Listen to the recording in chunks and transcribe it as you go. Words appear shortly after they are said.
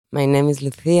My name is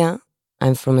Lucia.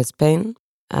 I'm from Spain.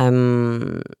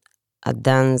 I'm a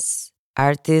dance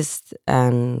artist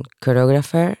and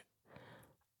choreographer.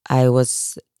 I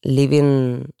was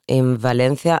living in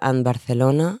Valencia and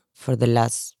Barcelona for the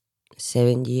last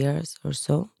 7 years or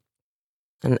so.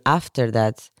 And after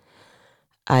that,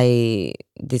 I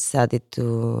decided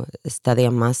to study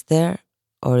a master,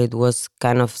 or it was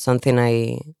kind of something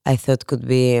I thought could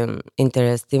be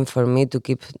interesting for me to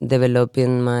keep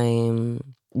developing my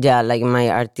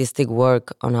artistic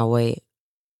work on a way.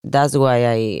 That's why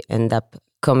I end up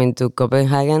coming to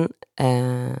Copenhagen.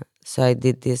 So I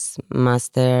did this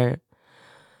master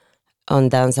on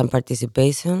dance and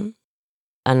participation.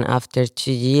 And after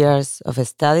 2 years of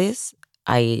studies,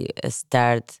 I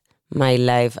start my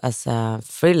life as a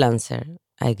freelancer,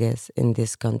 I guess, in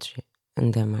this country,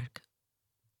 in Denmark.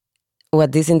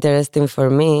 What is interesting for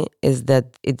me is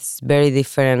that it's very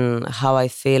different how I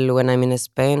feel when I'm in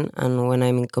Spain and when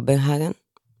I'm in Copenhagen.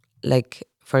 Like,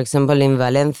 for example, in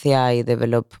Valencia, I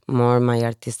develop more my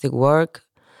artistic work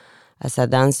as a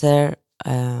dancer,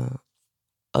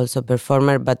 also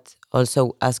performer, but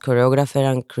also as choreographer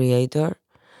and creator.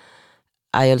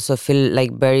 I also feel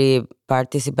like very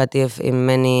participative in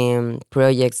many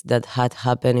projects that had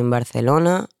happened in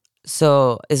Barcelona.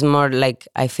 So it's more like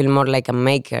I feel more like a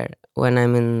maker when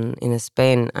I'm in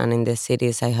Spain and in the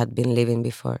cities I had been living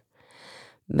before.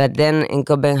 But then in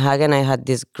Copenhagen, I had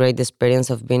this great experience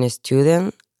of being a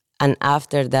student. And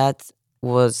after that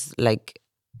was like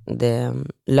the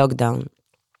lockdown.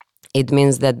 It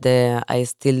means that I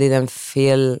still didn't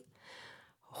feel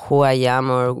who I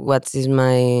am or what is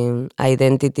my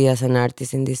identity as an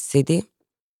artist in this city.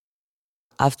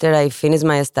 After I finished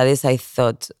my studies, I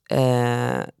thought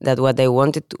that what I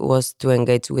wanted was to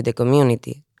engage with the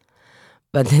community.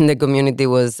 But then the community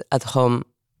was at home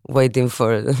waiting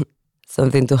for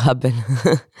something to happen.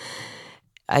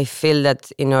 I feel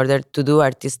that in order to do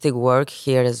artistic work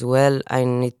here as well, I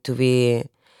need to be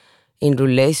in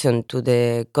relation to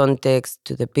the context,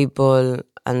 to the people,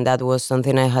 and that was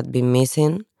something I had been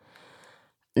missing.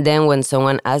 Then when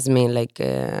someone asked me, like,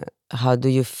 how do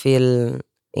you feel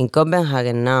in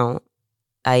Copenhagen now?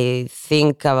 I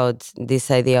think about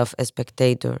this idea of a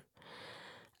spectator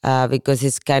because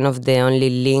it's kind of the only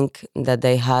link that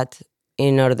I had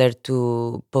in order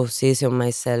to position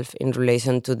myself in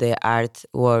relation to the art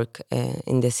work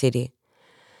in the city.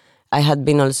 I had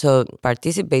been also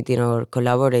participating or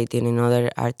collaborating in other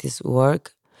artists'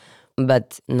 work,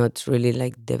 but not really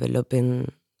like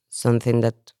developing something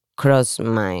that crossed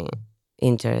my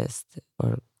interest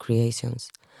or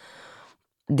creations.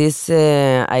 This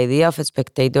idea of a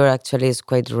spectator actually is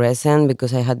quite recent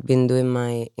because I had been doing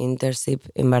my internship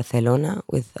in Barcelona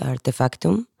with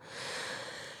Artefactum.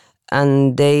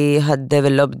 And they had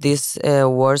developed this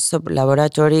workshop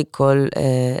laboratory called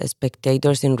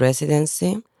Spectators in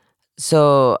Residency.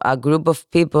 So a group of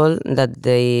people that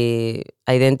they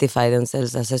identify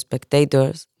themselves as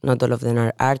spectators, not all of them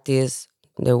are artists,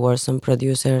 there were some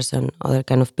producers and other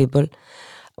kind of people.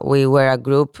 We were a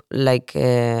group like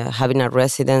having a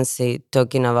residency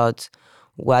talking about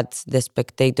what the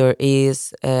spectator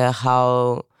is,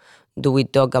 how do we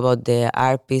talk about the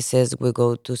art pieces we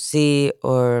go to see,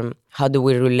 or how do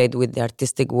we relate with the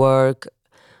artistic work,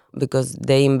 because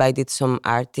they invited some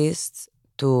artists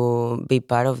to be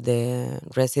part of the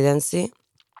residency.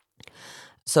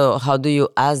 So how do you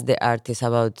ask the artist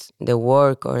about the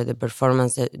work or the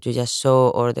performance that you just saw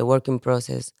or the working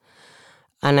process?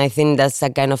 And I think that's a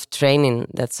kind of training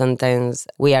that sometimes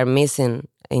we are missing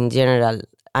in general.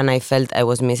 And I felt I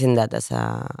was missing that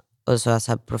also as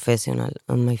a professional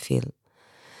on my field.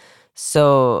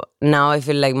 So now I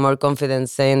feel like more confident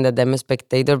saying that I'm a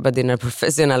spectator, but in a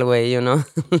professional way,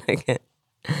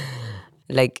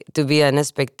 like to be a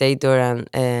spectator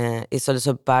and is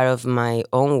also part of my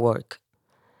own work.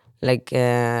 Like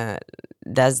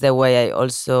that's the way I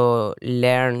also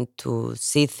learn to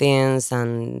see things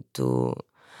and to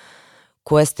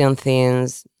question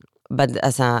things, but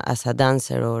as a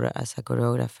dancer or as a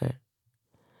choreographer.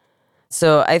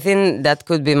 So I think that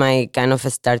could be my kind of a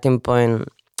starting point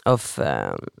of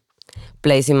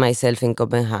placing myself in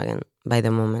Copenhagen by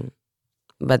the moment,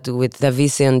 but with the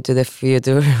vision to the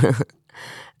future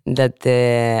that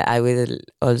I will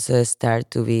also start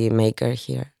to be maker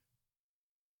here.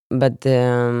 But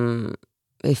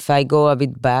if I go a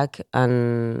bit back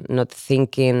and not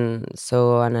thinking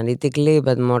so analytically,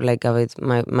 but more like about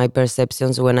my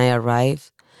perceptions when I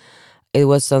arrived, it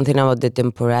was something about the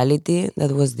temporality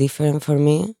that was different for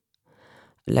me,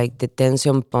 like the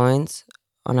tension points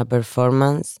on a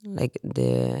performance, like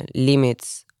the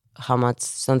limits, how much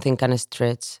something can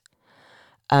stretch.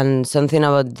 And something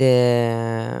about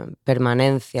the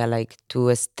permanencia, like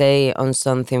to stay on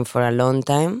something for a long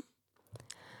time,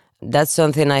 that's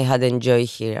something I had enjoyed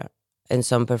here in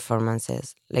some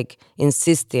performances, like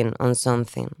insisting on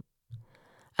something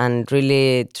and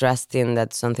really trusting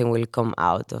that something will come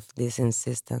out of this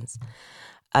insistence.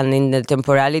 And in the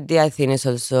temporality, I think it's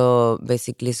also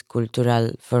basically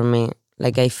sculptural for me.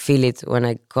 Like I feel it when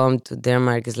I come to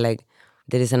Denmark. It's like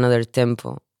there is another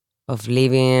tempo of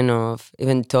living, of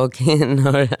even talking,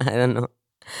 or I don't know.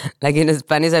 Like in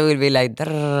Spanish, I will be like,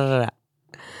 "Drrrr."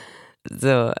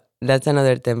 So that's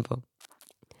another tempo.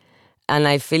 And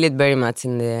I feel it very much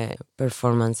in the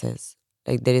performances.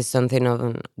 Like there is something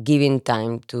of giving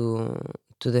time to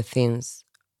the things,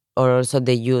 or also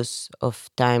the use of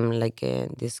time, like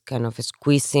this kind of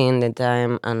squeezing the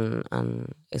time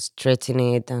and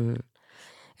stretching it and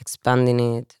expanding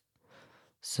it.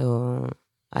 So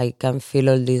I can feel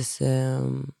all these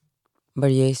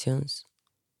variations.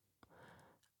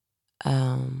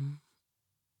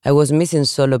 I was missing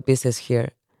solo pieces here.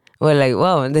 Well, like,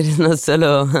 wow, there is no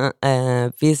solo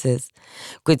pieces,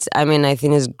 which I mean, I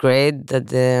think is great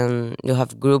that you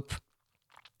have group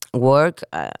work.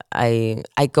 I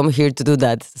come here to do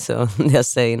that, so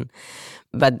just saying.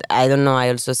 But I don't know. I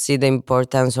also see the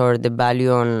importance or the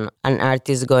value on an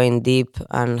artist going deep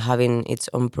and having its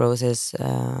own process.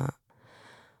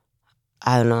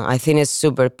 I don't know. I think it's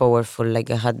super powerful. Like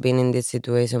I had been in this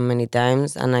situation many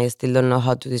times, and I still don't know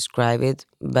how to describe it.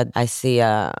 But I see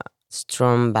a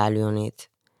strong value on it.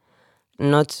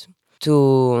 Not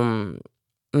to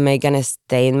make a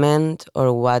statement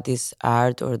or what is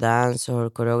art or dance or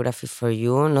choreography for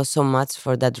you. Not so much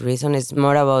for that reason. It's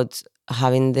more about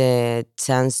having the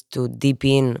chance to deep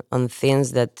in on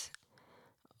things that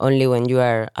only when you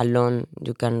are alone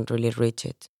you can really reach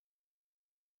it.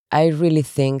 I really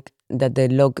think that the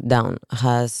lockdown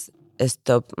has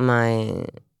stopped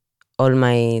all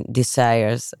my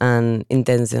desires and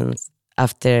intentions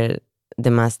after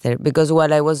the master, because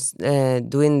while I was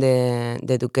doing the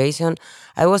education,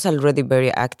 I was already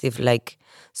very active, like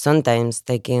sometimes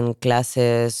taking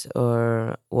classes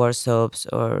or workshops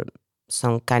or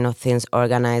some kind of things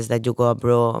organized that you go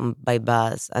abroad by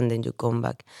bus and then you come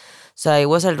back. So I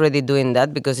was already doing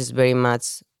that because it's very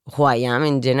much who I am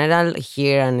in general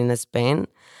here and in Spain.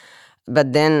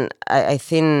 But then I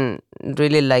think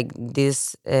really like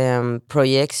this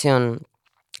projection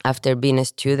after being a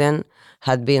student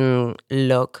had been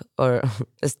locked or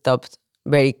stopped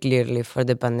very clearly for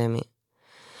the pandemic.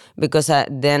 Because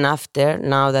then after,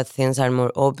 now that things are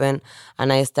more open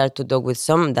and I start to talk with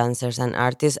some dancers and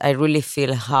artists, I really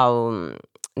feel how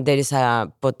there is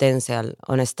a potential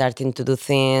on starting to do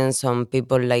things, on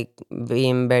people like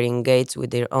being very engaged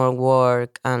with their own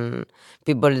work, and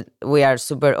people, we are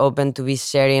super open to be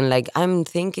sharing, like, I'm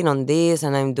thinking on this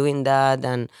and I'm doing that,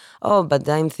 and oh, but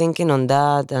I'm thinking on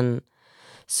that. And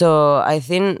so I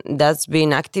think that's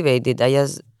being activated. I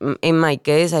just, in my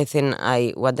case, I think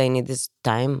what I need is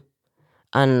time,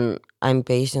 and I'm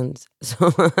patient.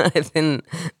 So I think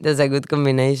that's a good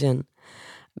combination.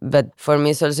 But for me,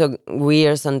 it's also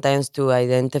weird sometimes to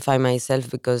identify myself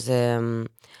because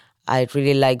I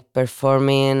really like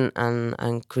performing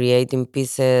and creating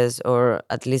pieces, or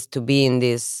at least to be in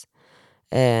this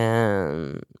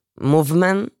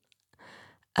movement.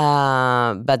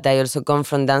 But I also come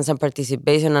from dance and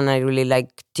participation, and I really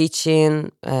like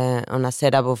teaching on a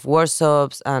setup of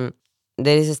workshops, and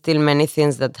there is still many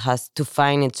things that has to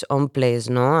find its own place,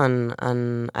 no?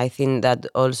 And I think that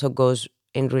also goes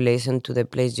in relation to the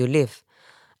place you live.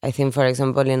 I think, for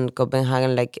example, in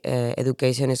Copenhagen, like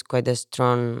education is quite a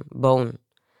strong bone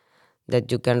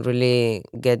that you can really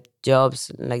get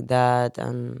jobs like that,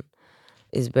 and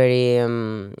it's very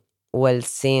well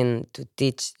seen to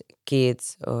teach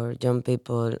kids or young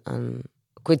people, and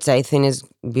which I think is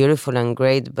beautiful and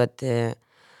great. But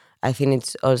I think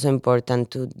it's also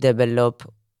important to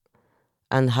develop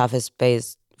and have a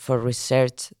space for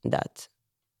research that,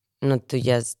 not to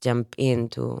just jump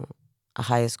into a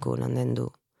high school and then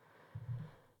do.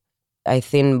 I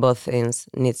think both things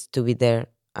needs to be there,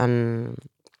 and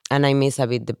I miss a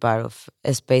bit the part of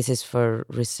spaces for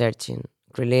researching.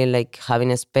 Really like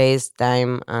having a space,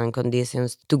 time, and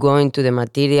conditions to go into the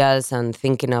materials and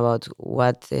thinking about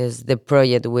what is the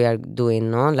project we are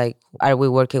doing. No, like, are we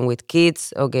working with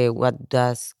kids? Okay, what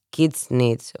does kids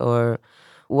need, or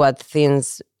what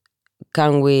things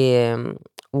can we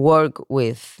work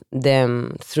with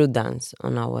them through dance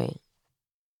on a way?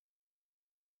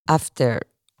 After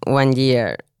 1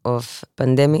 year of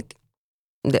pandemic,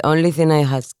 the only thing I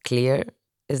have clear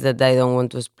is that I don't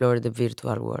want to explore the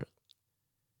virtual world.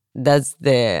 That's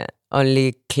the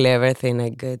only clever thing I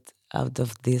get out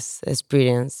of this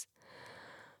experience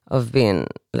of being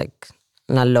like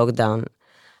in a lockdown.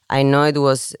 I know it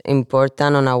was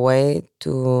important on a way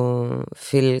to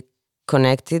feel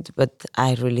connected, but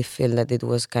I really feel that it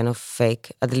was kind of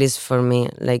fake, at least for me.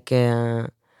 Like, I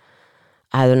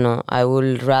don't know, I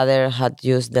would rather had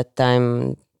used that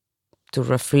time to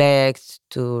reflect,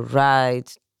 to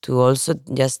write, to also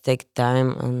just take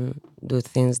time and do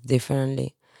things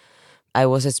differently. I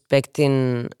was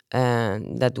expecting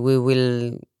that we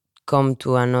will come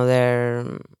to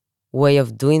another way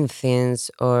of doing things,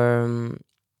 or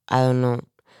I don't know,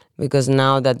 because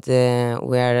now that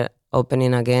we are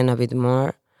opening again a bit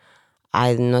more,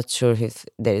 I'm not sure if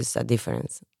there is a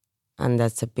difference, and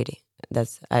that's a pity.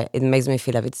 It makes me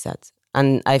feel a bit sad,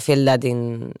 and I feel that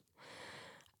in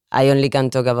I only can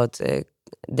talk about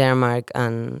Denmark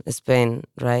and Spain,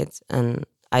 right? And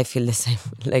I feel the same.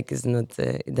 Like it's not,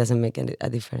 it doesn't make a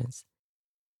difference.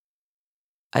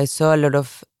 I saw a lot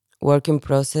of work in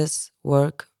process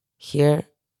work here.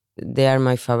 They are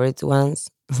my favorite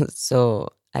ones,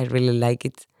 so I really like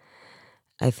it.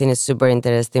 I think it's super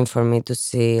interesting for me to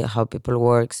see how people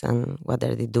works and what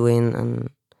are they doing and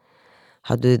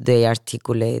how do they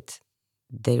articulate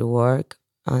their work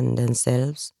and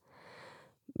themselves.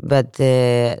 But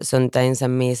sometimes I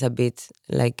miss a bit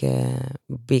like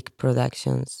big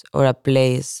productions or a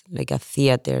place like a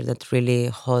theater that really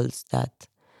holds that.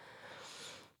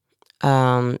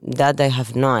 That I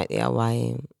have no idea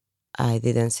why I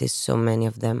didn't see so many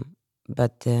of them.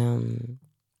 But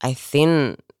I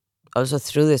think also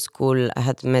through the school I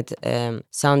had met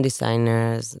sound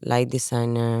designers, light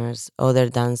designers, other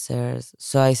dancers.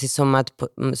 So I see so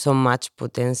much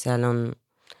potential on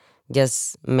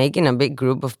just making a big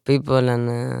group of people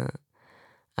and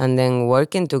then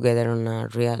working together on a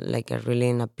real, like a really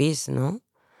in a piece, no?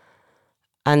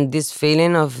 And this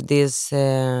feeling of this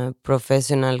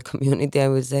professional community, I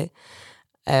would say,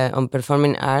 on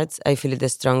performing arts, I feel it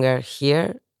stronger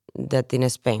here than in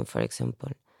Spain, for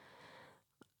example.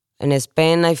 In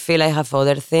Spain, I feel I have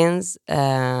other things,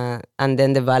 and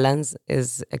then the balance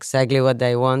is exactly what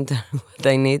I want, what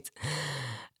I need.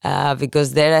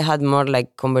 Because there I had more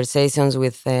like conversations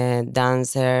with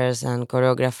dancers and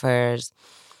choreographers,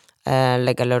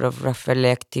 like a lot of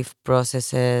reflective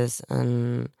processes,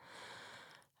 and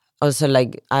also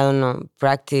like, I don't know,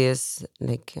 practice,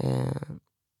 like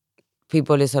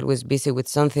people is always busy with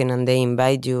something and they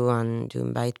invite you and you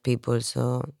invite people,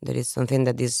 so there is something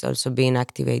that is also being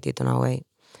activated in a way.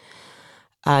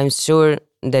 I'm sure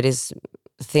there is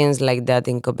things like that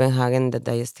in Copenhagen that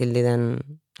I still didn't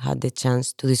had the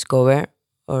chance to discover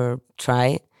or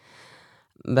try.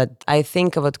 But I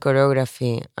think about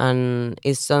choreography, and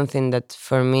it's something that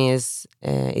for me is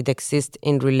it exists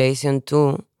in relation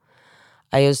to.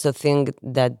 I also think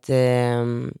that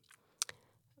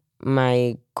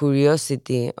my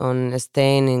curiosity on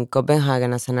staying in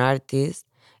Copenhagen as an artist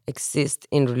exists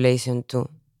in relation to.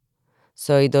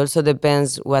 So it also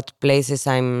depends what places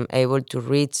I'm able to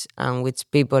reach and which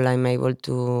people I'm able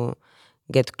to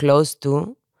get close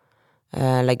to,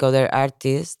 like other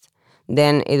artists.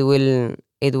 Then it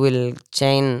will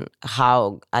change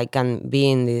how I can be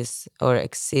in this or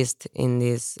exist in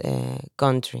this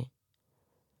country,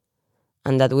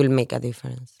 and that will make a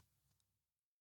difference.